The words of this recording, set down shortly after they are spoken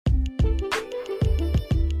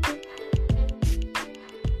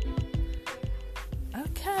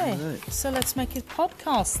Okay, Right. so let's make a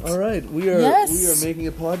podcast. All right, we are making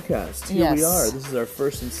a podcast. Here we Yes. are. This is our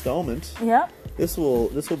first installment. Yeah, This will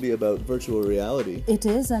be about virtual reality. it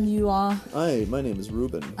is, and you are. Hi, my name is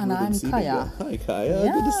Ruben. And Ruben I'm Siebinger. Kaya. Hi, Kaya.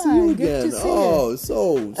 Yeah, good to see you good to again. see you. Oh,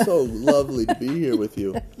 so lovely to be here with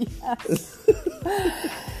you.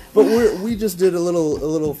 But we just did a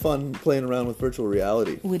little fun playing around with virtual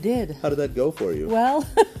reality. We did. How did that go for you? Well,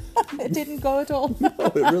 it didn't go at all. No,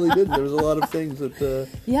 it really didn't. There was a lot of things that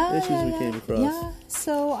issues we came across. Yeah,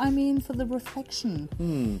 so I mean, for the reflection,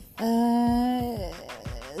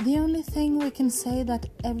 the only thing we can say that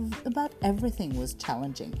about everything was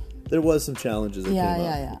challenging. There was some challenges that came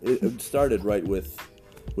up. Yeah. It started right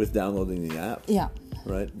with downloading the app. Yeah.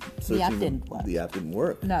 Right? The app didn't work. The app didn't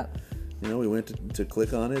work. No. You know, we went to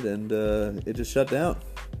click on it and it just shut down.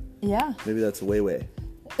 Yeah. Maybe that's Huawei.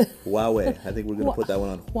 Huawei. I think we're going to put that one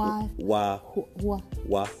on. Wah.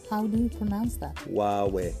 How do you pronounce that?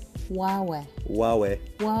 Huawei. Huawei. Huawei.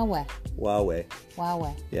 Huawei. Huawei.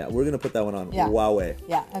 Huawei. Yeah, we're going to put that one on. Yeah. Huawei.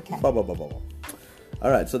 Yeah, okay. Bah, bah, bah, bah, bah.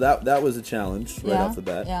 All right, so that was a challenge right Yeah, off the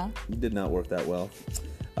bat. yeah. It did not work that well.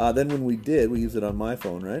 Then when we did, we used it on my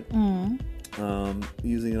phone, right?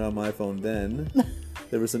 Using it on my phone then,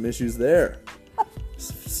 there were some issues there.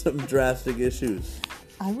 Some drastic issues.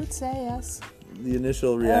 I would say yes. The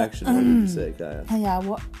initial reaction, what did you say, Kaya? Yeah,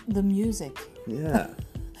 what the music. Yeah.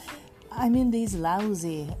 I mean, these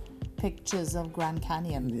lousy pictures of Grand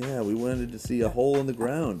Canyon. Yeah, we wanted to see a hole in the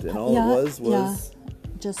ground, and all Yeah, it was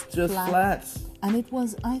just just flats. And it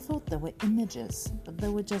was, I thought there were images, but they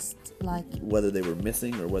were just like, Whether they were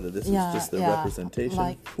missing or whether this was Yeah, just their yeah, representation,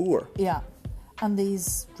 like- poor. yeah. And these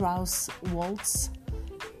Strauss waltz,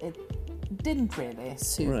 it didn't really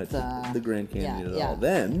suit Right, the Grand Canyon at all. yeah.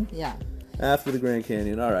 Then, Yeah, after the Grand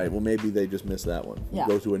Canyon, all right, well, maybe they just missed that one. Yeah.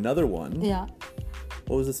 We'll go to another one. yeah.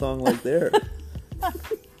 What was the song like there?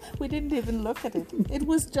 We didn't even look at it. It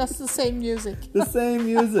was just the same music. The same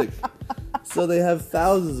music. So they have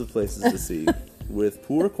thousands of places to see with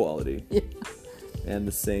poor quality Yeah. and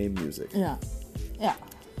the same music. Yeah, yeah.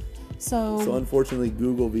 So unfortunately,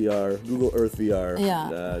 Google Earth VR,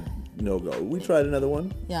 Yeah. no go. We tried another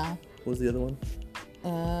one. Yeah. What was the other one?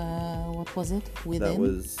 What was it? Within? That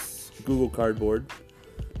was Google Cardboard.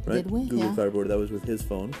 Right? Did we? Google Yeah. Cardboard. That was with his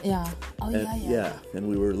phone. Yeah. Oh, And, yeah. and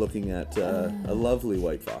we were looking at a lovely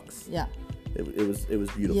white fox. Yeah. It was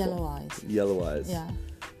beautiful. Yellow eyes. Yellow eyes. Yeah.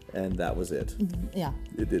 And that was it. Yeah.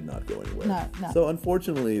 It did not go anywhere. No. So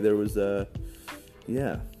unfortunately, there was To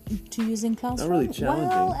using classroom? really challenging.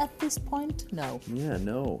 Well, at this point, no.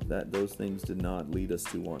 those things did not lead us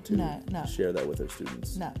to want to No. share that with our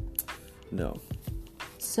students. No.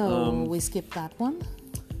 So we skipped that one.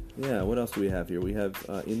 Yeah, what else do we have here? We have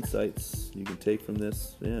insights you can take from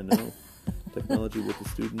this. Yeah, no. Technology with the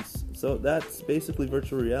students. So that's basically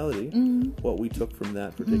virtual reality, what we took from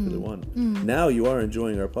that particular one. Now you are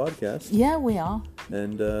enjoying our podcast Yeah, we are.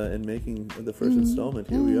 and making the first installment.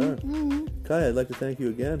 Here we are. Kaya, I'd like to thank you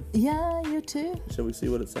again. Yeah, you too. Shall we see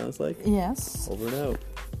what it sounds like? Yes. Over and out.